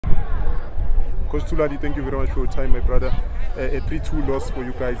Coach Thulani, thank you very much for your time, my brother. A 3-2 loss for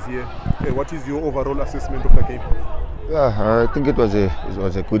you guys here. What is your overall assessment of the game? Yeah, I think it was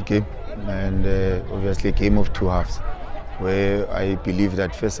a good game, and obviously a game of two halves, where I believe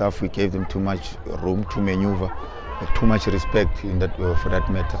that first half we gave them too much room to maneuver, too much respect in that for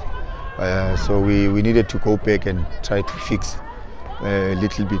that matter. So we needed to go back and try to fix a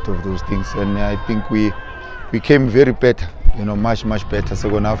little bit of those things, and I think we came very better, much better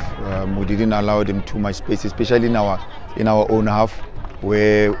second half. We didn't allow them too much space, especially in our own half,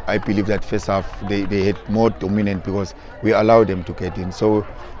 where I believe that first half they had more dominant because we allowed them to get in. So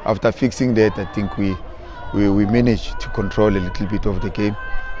after fixing that, I think we managed to control a little bit of the game,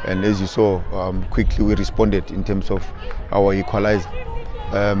 and as you saw, quickly we responded in terms of our equalizer.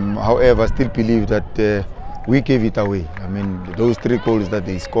 However, I still believe that we gave it away. I mean, those 3 goals that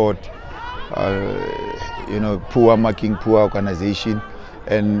they scored, poor marking, poor organization,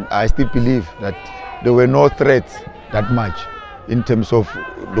 and I still believe that there were no threats that much in terms of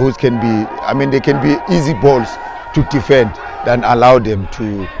those can be, they can be easy balls to defend than allow them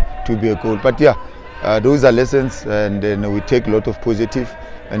to be a goal. But yeah, those are lessons, and then we take a lot of positive,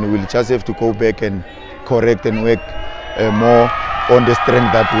 and we'll just have to go back and correct and work more on the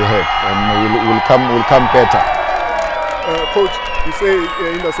strength that we have, and we'll come better. Coach, you say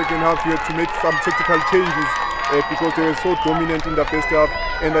in the second half you had to make some tactical changes because they were so dominant in the first half,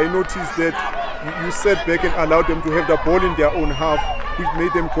 and I noticed that you sat back and allowed them to have the ball in their own half, which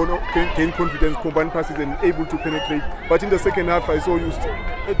made them gain confidence, combine passes, and able to penetrate. But in the second half, I saw you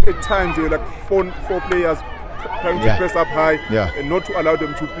at times they were like four players trying to press up high and not to allow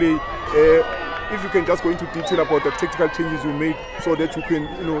them to play. If you can just go into detail about the tactical changes you made so that you can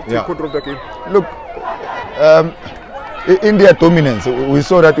take control of the game. Look, in their dominance, we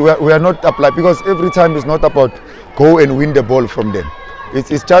saw that we are not applied, because every time it's not about go and win the ball from them.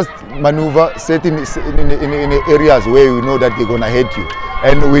 It's just maneuver, set in areas where we know that they're going to hit you.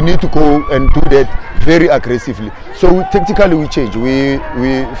 And we need to go and do that very aggressively. So tactically we changed. We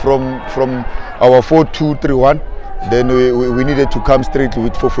from our 4-2-3-1, then we needed to come straight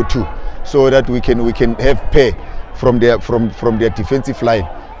with 4-4-2, so that we can have pair from their defensive line.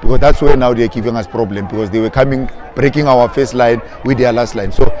 Because that's where now they're giving us problem, because they were breaking our first line with their last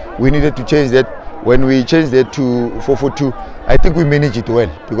line. So we needed to change that. When we changed that to 4-4-2, I think we managed it well,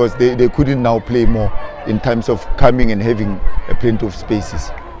 because they couldn't now play more in terms of coming and having a plenty of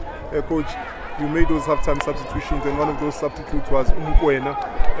spaces. Coach, you made those half-time substitutions, and one of those substitutes was Nkosi,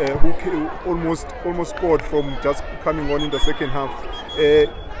 who almost scored from just coming on in the second half.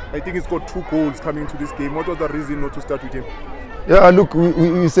 I think he's got 2 goals coming to this game. What was the reason not to start with him? Yeah, look,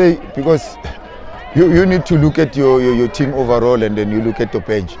 we say, because you need to look at your team overall, and then you look at the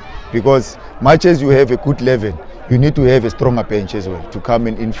bench, because much as you have a good 11, you need to have a stronger bench as well to come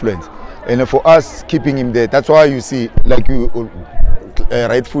and influence. And for us, keeping him there, that's why you see, like you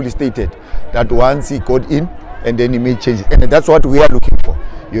rightfully stated, that once he got in and then he made changes, and that's what we are looking for.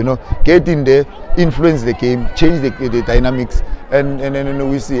 Get in there, influence the game, change the dynamics,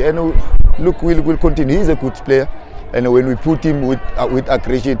 and we see. And look, we'll continue. He's a good player. And when we put him with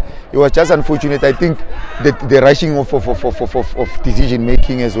aggression, it was just unfortunate. I think that the rushing of decision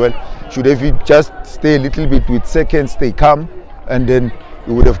making as well should have just stay a little bit with seconds, stay calm, and then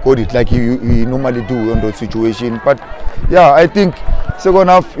we would have got it like you normally do on those situations. But yeah, I think second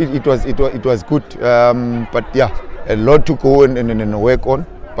half it was good. But yeah, a lot to go and work on.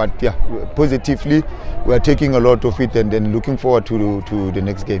 But yeah, positively we are taking a lot of it, and then looking forward to the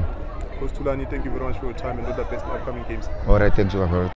next game. Coach Thulani, thank you very much for your time, and all the best in upcoming games. All right, thanks.